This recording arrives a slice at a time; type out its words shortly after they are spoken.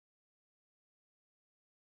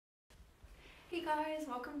Hey guys,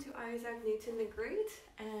 welcome to Isaac Newton the Great,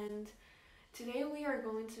 and today we are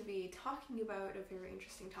going to be talking about a very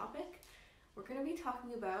interesting topic. We're going to be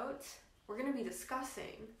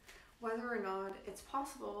discussing whether or not it's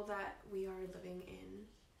possible that we are living in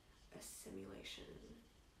a simulation.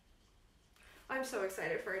 I'm so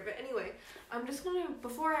excited for it, but anyway,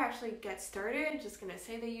 before I actually get started, just gonna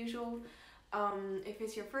say the usual. If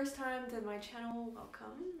it's your first time to my channel,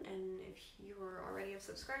 welcome, and if you are already a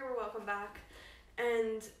subscriber, welcome back.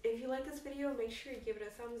 And if you like this video, make sure you give it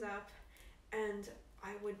a thumbs up, and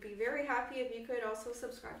I would be very happy if you could also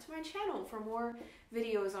subscribe to my channel for more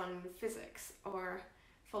videos on physics or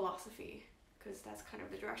philosophy, because that's kind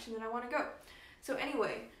of the direction that I want to go. So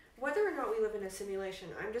anyway, whether or not we live in a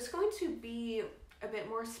simulation, I'm just going to be a bit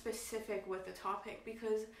more specific with the topic,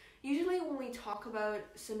 because usually when we talk about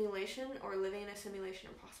simulation or living in a simulation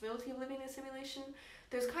or possibility of living in a simulation,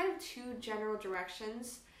 there's kind of two general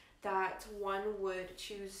directions that one would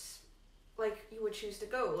choose, you would choose to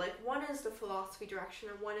go. Like, one is the philosophy direction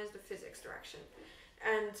and one is the physics direction.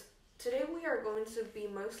 And today we are going to be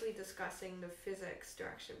mostly discussing the physics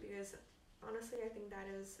direction, because honestly I think that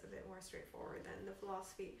is a bit more straightforward than the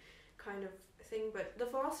philosophy kind of thing. But the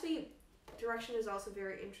philosophy direction is also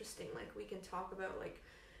very interesting. Like, we can talk about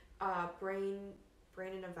brain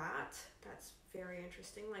in a vat. That's very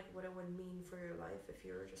interesting, like what it would mean for your life if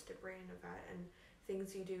you were just a brain in a vat and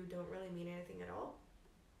things you do don't really mean anything at all.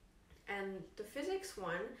 And the physics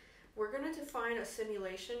one, we're going to define a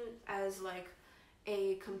simulation as like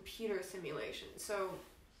a computer simulation. So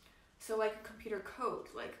like a computer code,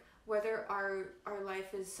 like whether our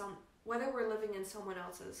life is whether we're living in someone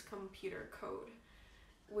else's computer code,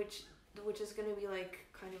 which is going to be like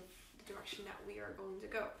kind of the direction that we are going to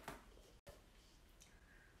go.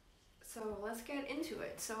 So let's get into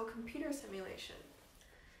it. So a computer simulation.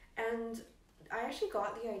 And I actually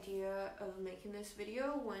got the idea of making this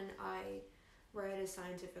video when I read a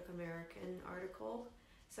Scientific American article.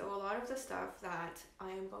 So a lot of the stuff that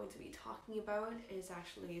I am going to be talking about is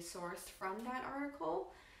actually sourced from that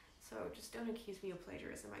article. So just don't accuse me of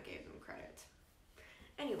plagiarism, I gave them credit.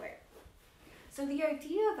 Anyway, so the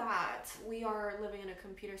idea that we are living in a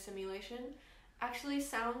computer simulation actually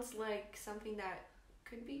sounds like something that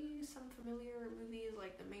could be some familiar movies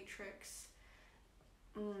like The Matrix.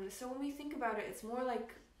 So when we think about it, it's more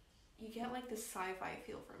like you get like this sci-fi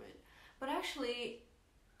feel from it. But actually,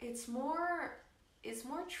 it's more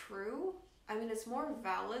true. I mean, it's more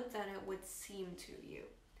valid than it would seem to you.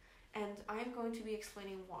 And I'm going to be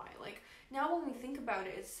explaining why. Like, now when we think about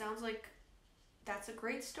it, it sounds like that's a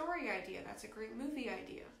great story idea, that's a great movie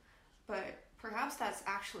idea. But perhaps that's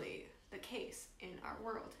actually the case in our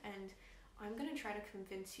world. And I'm going to try to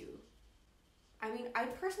convince you. I mean, I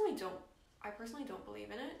personally don't believe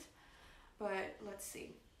in it, but let's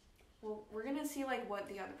see. Well, we're going to see like what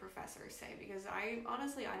the other professors say, because I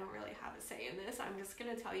don't really have a say in this. I'm just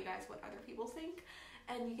going to tell you guys what other people think,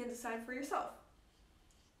 and you can decide for yourself.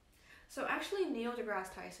 So actually, Neil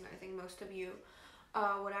deGrasse Tyson, I think most of you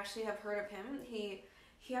would actually have heard of him. He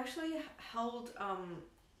actually kind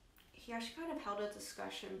of held a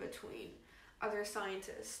discussion between other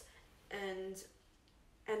scientists and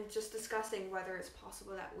just discussing whether it's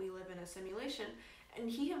possible that we live in a simulation. And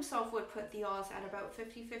he himself would put the odds at about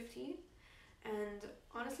 50-50. And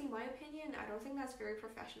honestly, in my opinion, I don't think that's very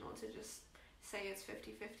professional to just say it's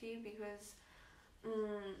 50-50, because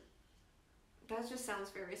that just sounds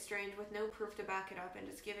very strange with no proof to back it up and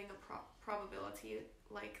just giving a probability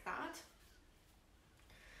like that.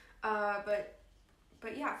 But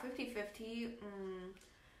yeah, 50-50.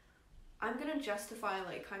 I'm gonna justify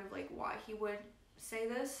why he would say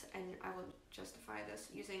this, and I will justify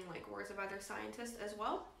this using words of other scientists as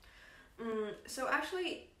well. So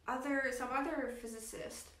actually, some other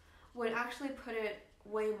physicists would actually put it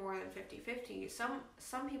way more than 50-50.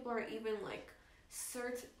 Some people are even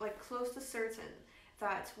close to certain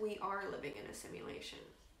that we are living in a simulation.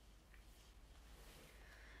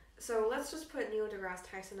 So let's just put Neil deGrasse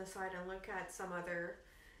Tyson aside and look at some other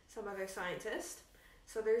scientists.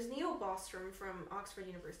 So there's Neil Bostrom from Oxford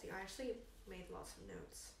University. I actually made lots of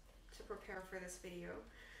notes to prepare for this video.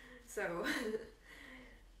 So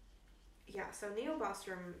yeah, so Neil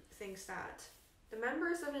Bostrom thinks that the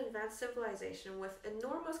members of an advanced civilization with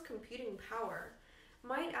enormous computing power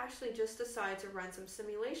might actually just decide to run some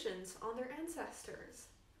simulations on their ancestors.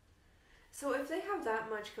 So if they have that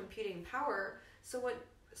much computing power, so what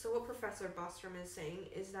Professor Bostrom is saying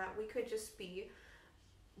is that we could just be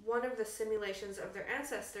one of the simulations of their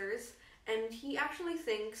ancestors, and he actually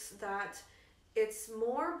thinks that it's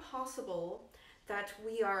more possible that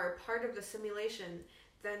we are part of the simulation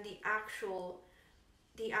than the actual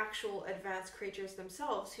the actual advanced creatures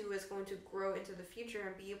themselves who is going to grow into the future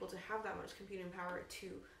and be able to have that much computing power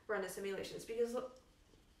to run the simulations. Because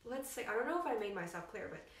let's say, I don't know if I made myself clear,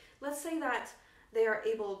 but let's say that they are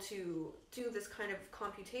able to do this kind of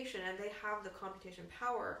computation and they have the computation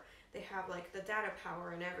power, they have like the data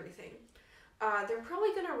power and everything. They're probably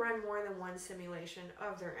going to run more than one simulation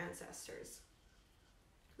of their ancestors.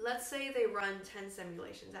 Let's say they run 10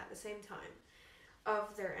 simulations at the same time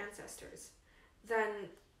of their ancestors. Then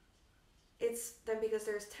because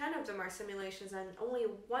there's 10 of them are simulations and only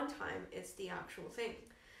one time it's the actual thing.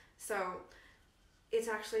 So it's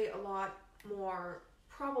actually a lot more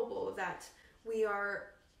probable that we are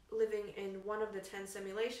living in one of the 10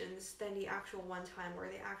 simulations than the actual one time where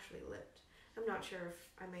they actually lived. I'm not sure if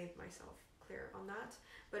I made myself clear on that,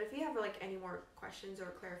 but if you have like any more questions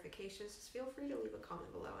or clarifications, just feel free to leave a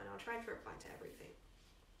comment below and I'll try to reply to everything.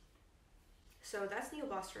 So that's Neil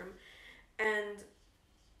Bostrom, and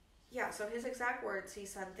yeah, so his exact words, he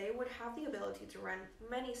said they would have the ability to run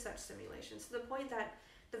many such simulations, to the point that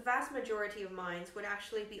the vast majority of minds would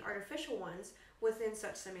actually be artificial ones within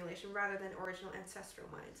such simulation rather than original ancestral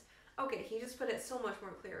minds. Okay, he just put it so much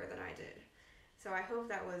more clearer than I did. So I hope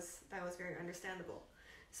that was very understandable.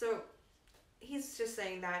 So he's just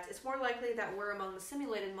saying that it's more likely that we're among the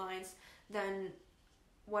simulated minds than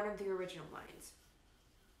one of the original minds.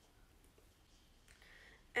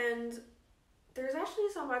 And there's actually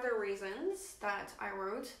some other reasons that I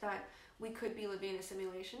wrote that we could be living in a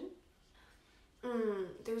simulation.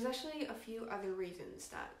 There's actually a few other reasons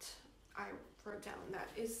that I wrote down that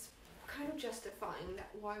is kind of justifying that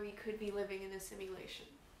why we could be living in a simulation.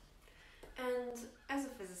 And as a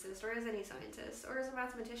physicist, or as any scientist, or as a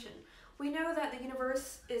mathematician, we know that the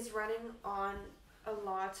universe is running on a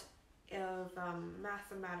lot of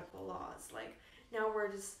mathematical laws. Like, now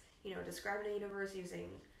we're just, describing the universe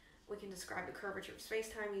we can describe the curvature of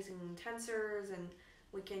space-time using tensors, and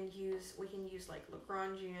we can use like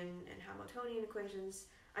Lagrangian and Hamiltonian equations.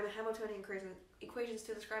 Hamiltonian equations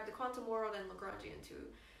to describe the quantum world, and Lagrangian to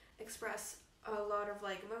express a lot of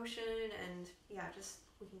like motion, and yeah, just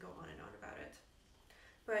we can go on and on about it.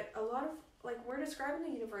 But a lot of we're describing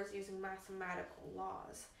the universe using mathematical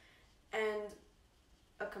laws, and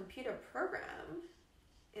a computer program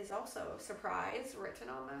is also, surprise, written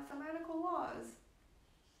on mathematical laws.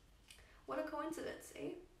 What a coincidence,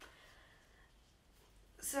 eh?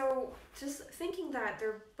 So, just thinking that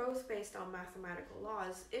they're both based on mathematical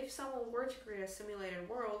laws, if someone were to create a simulated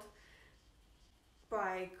world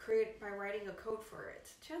by writing a code for it,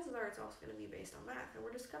 chances are it's also going to be based on math, and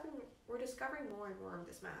we're discovering more and more of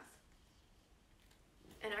this math.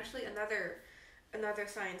 And actually, another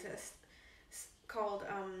scientist called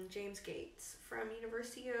James Gates from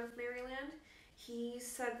University of Maryland, he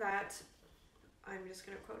said that, I'm just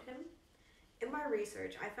going to quote him, "In my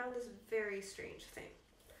research, I found this very strange thing.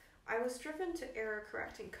 I was driven to error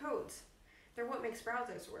correcting codes. They're what makes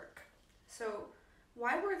browsers work. So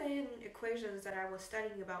why were they in equations that I was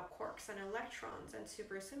studying about quarks and electrons and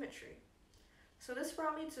supersymmetry? So this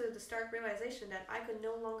brought me to the stark realization that I could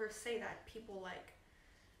no longer say that people like,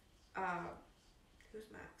 who's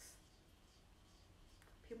Max?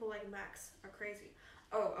 People like Max are crazy.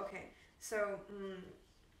 Oh, okay. So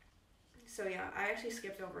yeah, I actually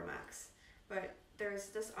skipped over Max, but there's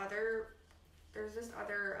this other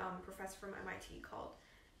professor from MIT called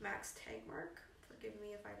Max Tegmark. Forgive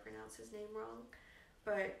me if I pronounce his name wrong,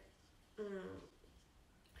 but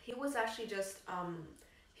he was actually just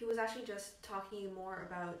talking more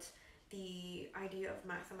about the idea of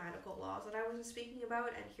mathematical laws that I was speaking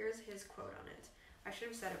about, and here's his quote on it. I should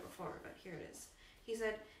have said it before, but here it is. He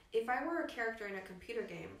said, "If I were a character in a computer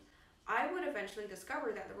game, I would eventually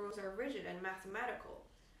discover that the rules are rigid and mathematical.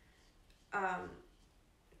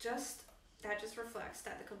 That just reflects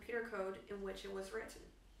that the computer code in which it was written."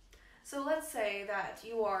 So let's say that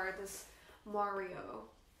you are this Mario,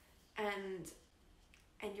 and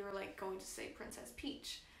you're like going to say Princess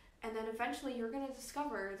Peach, and then eventually you're going to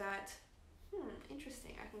discover that,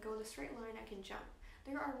 interesting, I can go in a straight line, I can jump.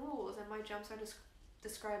 There are rules, and my jumps are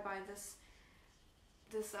described by this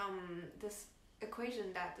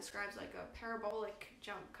equation that describes like a parabolic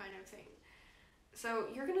jump kind of thing. So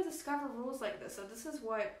you're going to discover rules like this. So this is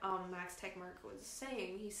what Max Tegmark was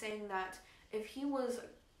saying. He's saying that if he was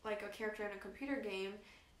like a character in a computer game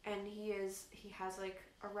and he has like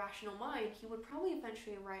a rational mind, he would probably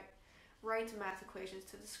eventually write math equations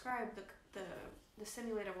to describe the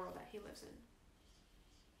simulated world that he lives in.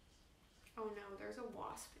 Oh no, there's a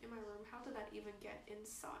wasp in my room. How did that even get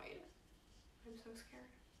inside? I'm so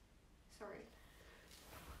scared. Sorry.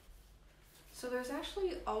 So there's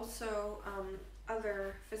actually also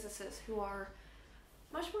other physicists who are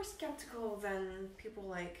much more skeptical than people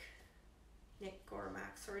like Nick or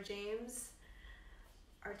Max or James,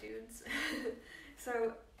 our dudes.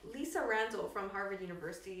 So Lisa Randall from Harvard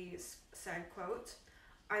University said, quote,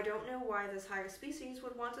 "I don't know why this higher species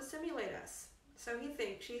would want to simulate us." So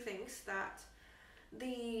she thinks that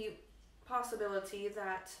the possibility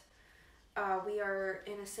that we are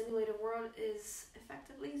in a simulated world is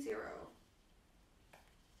effectively zero.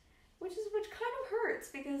 Which kind of hurts,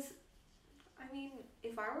 because, I mean,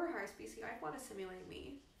 if I were a higher species, I'd want to simulate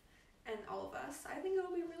me and all of us. I think it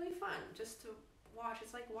would be really fun just to watch.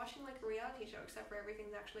 It's like watching like a reality show, except for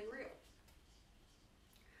everything's actually real.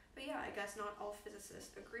 But yeah, I guess not all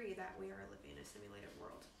physicists agree that we are living in a simulated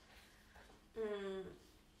world.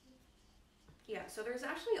 Yeah, so there's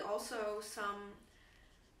actually also some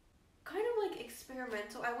kind of like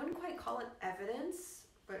experimental, I wouldn't quite call it evidence,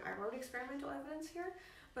 but I wrote experimental evidence here,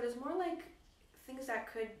 but it's more like things that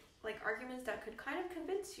could, like arguments that could kind of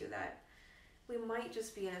convince you that we might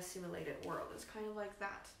just be in a simulated world. It's kind of like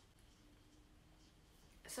that.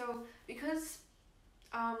 So because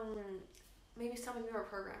maybe some of you are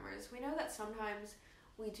programmers, we know that sometimes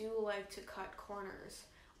we do like to cut corners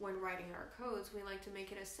when writing our codes. We like to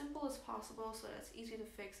make it as simple as possible so that it's easy to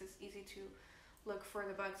fix, it's easy to look for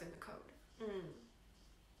the bugs in the code.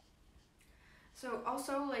 So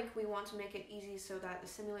also, like, we want to make it easy so that the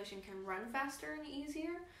simulation can run faster and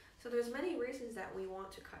easier. So there's many reasons that we want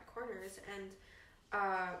to cut corners, and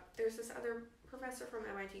there's this other professor from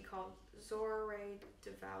MIT called Zoraid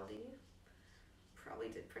Devaldi. Probably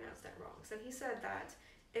did pronounce that wrong. So he said that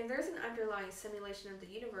if there's an underlying simulation of the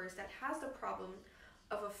universe that has the problem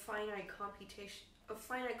of a finite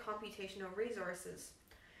computational resources,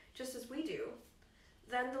 just as we do,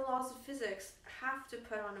 then the laws of physics have to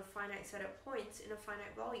put on a finite set of points in a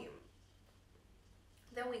finite volume.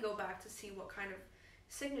 Then we go back to see what kind of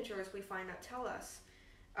signatures we find that tell us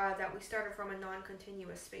that we started from a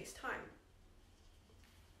non-continuous space-time.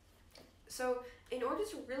 So in order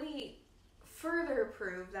to really further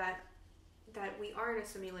prove that we are in a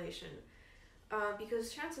simulation,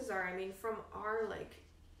 because chances are, I mean, from our, like,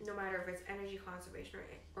 no matter if it's energy conservation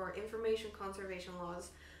or information conservation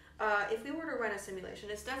laws, if we were to run a simulation,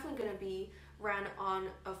 it's definitely going to be ran on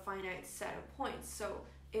a finite set of points. So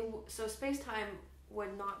space-time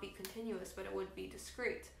would not be continuous, but it would be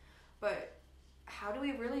discrete. But how do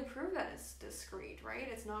we really prove that it's discrete, right?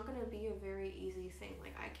 It's not going to be a very easy thing.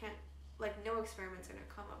 Like, I can't, like, no experiment's going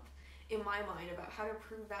to come up in my mind about how to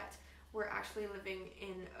prove that we're actually living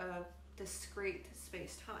in a discrete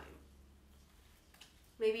space-time.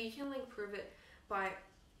 Maybe you can, like, prove it by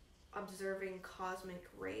observing cosmic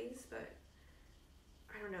rays, but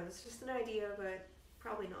I don't know, it's just an idea, but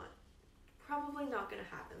probably not going to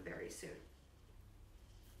happen very soon.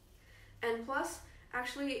 And plus,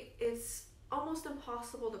 actually, it's almost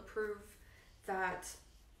impossible to prove that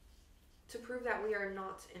we are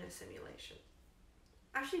not in a simulation.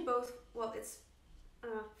 Actually, both, well, it's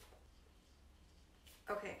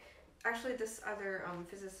okay, actually this other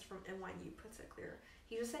physicist from NYU puts it clear.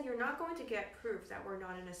 He just said you're not going to get proof that we're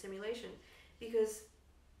not in a simulation, because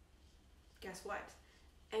guess what?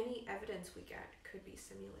 Any evidence we get could be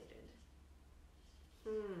simulated.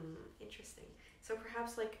 Interesting. So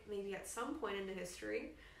perhaps, like, maybe at some point in the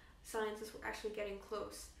history, scientists were actually getting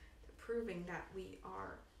close to proving that we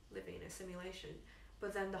are living in a simulation.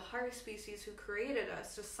 But then the higher species who created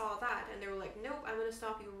us just saw that, and they were like, nope, I'm going to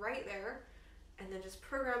stop you right there. And then just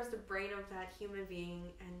programs the brain of that human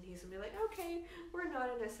being, and he's going to be like, okay, we're not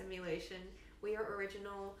in a simulation. We are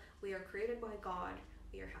original. We are created by God.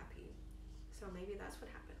 We are happy. So maybe that's what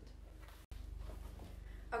happened.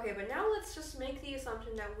 Okay, but now let's just make the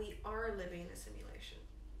assumption that we are living in a simulation.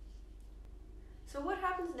 So what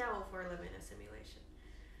happens now if we're living in a simulation?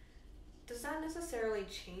 Does that necessarily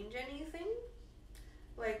change anything?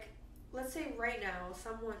 Like, let's say right now,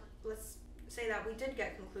 let's say that we did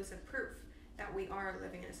get conclusive proof that we are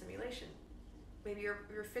living in a simulation. Maybe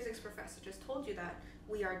your physics professor just told you that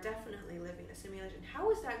we are definitely living in a simulation.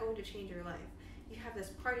 How is that going to change your life? You have this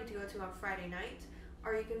party to go to on Friday night.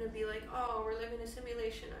 Are you going to be like, oh, we're living in a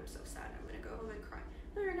simulation, I'm so sad, I'm going to go home and cry?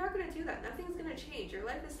 No, you're not going to do that. Nothing's going to change. Your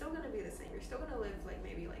life is still going to be the same. You're still going to live like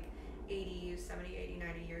maybe like 80, 70, 80,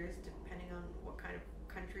 90 years, depending on what kind of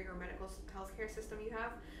country or medical healthcare system you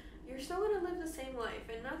have. You're still going to live the same life,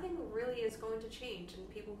 and nothing really is going to change. And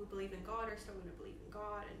people who believe in God are still going to believe in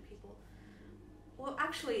God, and people... Well,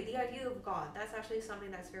 actually, the idea of God, that's actually something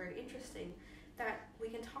that's very interesting that we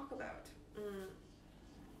can talk about.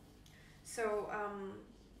 So,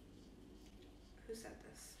 who said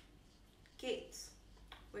this? Gates,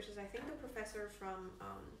 which is, I think, the professor from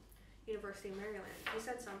University of Maryland. He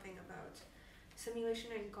said something about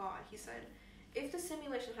simulation and God. He said, if the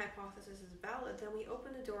simulation hypothesis is valid, then we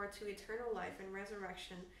open the door to eternal life and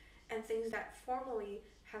resurrection and things that formerly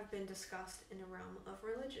have been discussed in the realm of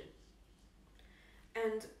religion.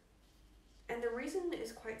 And the reason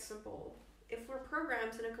is quite simple. If we're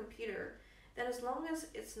programs in a computer, then as long as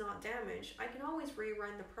it's not damaged, I can always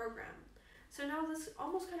rerun the program. So now this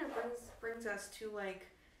almost kind of brings us to like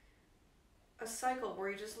a cycle where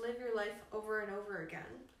you just live your life over and over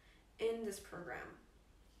again in this program,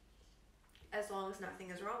 as long as nothing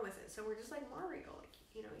is wrong with it. So we're just like Mario, like,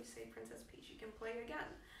 you know, you say Princess Peach, you can play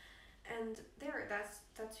again. And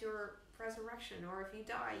that's your resurrection. Or if you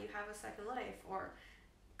die, you have a second life. Or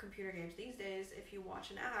computer games these days, if you watch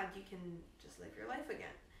an ad, you can just live your life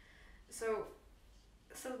again. So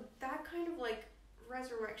that kind of like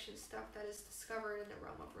resurrection stuff that is discovered in the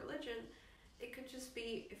realm of religion, it could just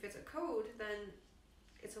be, if it's a code, then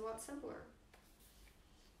it's a lot simpler.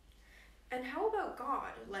 And how about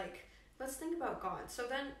God? Like, let's think about God. So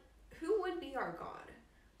then, who would be our God?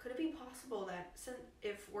 Could it be possible that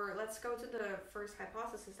let's go to the first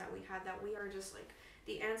hypothesis that we had, that we are just like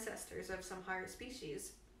the ancestors of some higher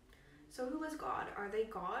species. So who is God? Are they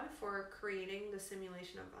God for creating the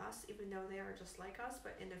simulation of us, even though they are just like us,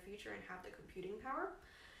 but in the future and have the computing power?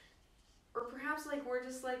 Or perhaps like we're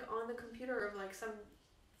just like on the computer of like some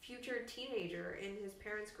future teenager in his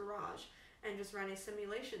parents' garage and just running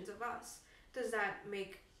simulations of us. Does that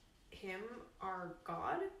make him our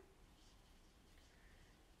God?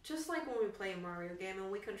 Just like when we play a Mario game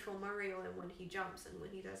and we control Mario and when he jumps and when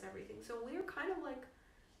he does everything. So we're kind of like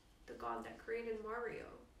the God that created Mario.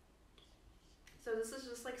 So this is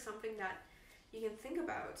just like something that you can think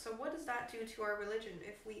about. So what does that do to our religion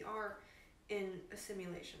if we are in a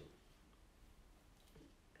simulation?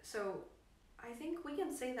 So I think we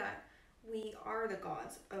can say that we are the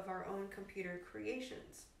gods of our own computer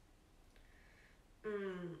creations.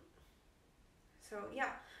 So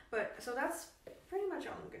yeah, so that's pretty much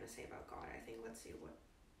all I'm going to say about God. I think, let's see what...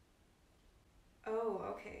 Oh,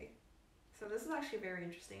 okay. So this is actually very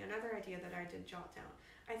interesting. Another idea that I did jot down.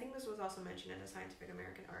 I think this was also mentioned in a Scientific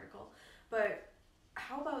American article. But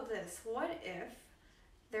how about this? What if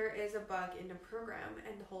there is a bug in the program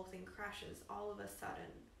and the whole thing crashes all of a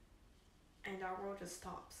sudden and our world just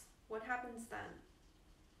stops? What happens then?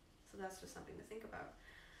 So that's just something to think about.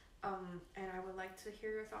 And I would like to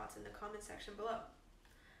hear your thoughts in the comment section below.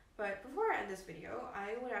 But before I end this video,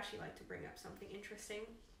 I would actually like to bring up something interesting.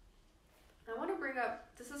 I want to bring up,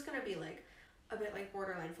 this is going to be like a bit like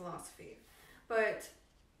borderline philosophy, but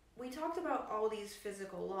we talked about all these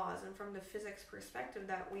physical laws and from the physics perspective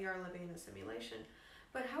that we are living in a simulation.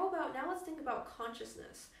 But how about, now let's think about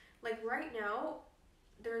consciousness. Like right now,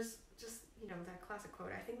 there's just, you know, that classic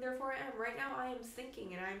quote, I think therefore I am. Right now I am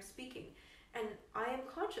thinking and I am speaking. And I am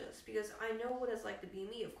conscious because I know what it's like to be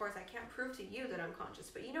me. Of course, I can't prove to you that I'm conscious,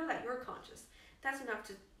 but you know that you're conscious. That's enough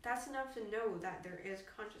to know that there is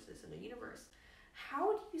consciousness in the universe.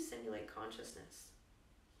 How do you simulate consciousness?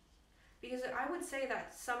 Because I would say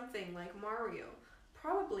that something like Mario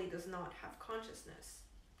probably does not have consciousness.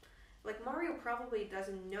 Like Mario probably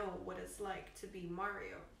doesn't know what it's like to be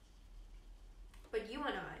Mario. But you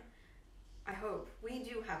and I hope, we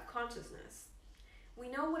do have consciousness. We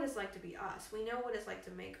know what it's like to be us. We know what it's like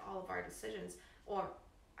to make all of our decisions. Or,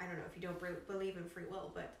 I don't know if you don't believe in free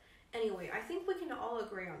will, but anyway, I think we can all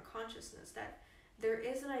agree on consciousness, that there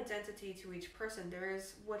is an identity to each person. There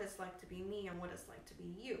is what it's like to be me and what it's like to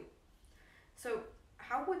be you. So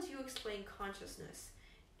how would you explain consciousness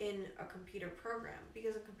in a computer program?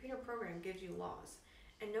 Because a computer program gives you laws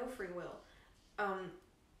and no free will.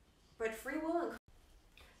 But free will and...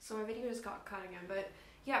 So my video just got cut again, but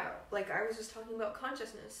yeah, like I was just talking about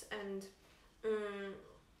consciousness and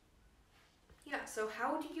yeah, so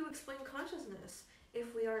how do you explain consciousness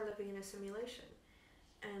if we are living in a simulation?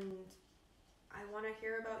 And I want to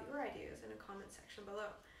hear about your ideas in a comment section below.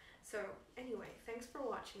 So anyway, thanks for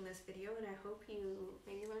watching this video, and I hope you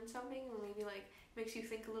maybe learned something or maybe like makes you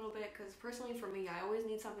think a little bit, because personally for me, I always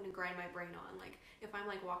need something to grind my brain on. Like if I'm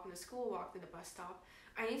like walking to school, walking to the bus stop,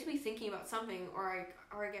 I need to be thinking about something or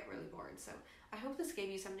I get really bored. So I hope this gave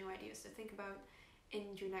you some new ideas to think about in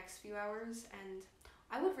your next few hours, and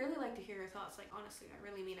I would really like to hear your thoughts. Like honestly, I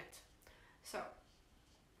really mean it. So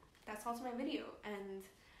that's all to my video, and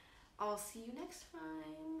I'll see you next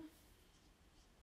time.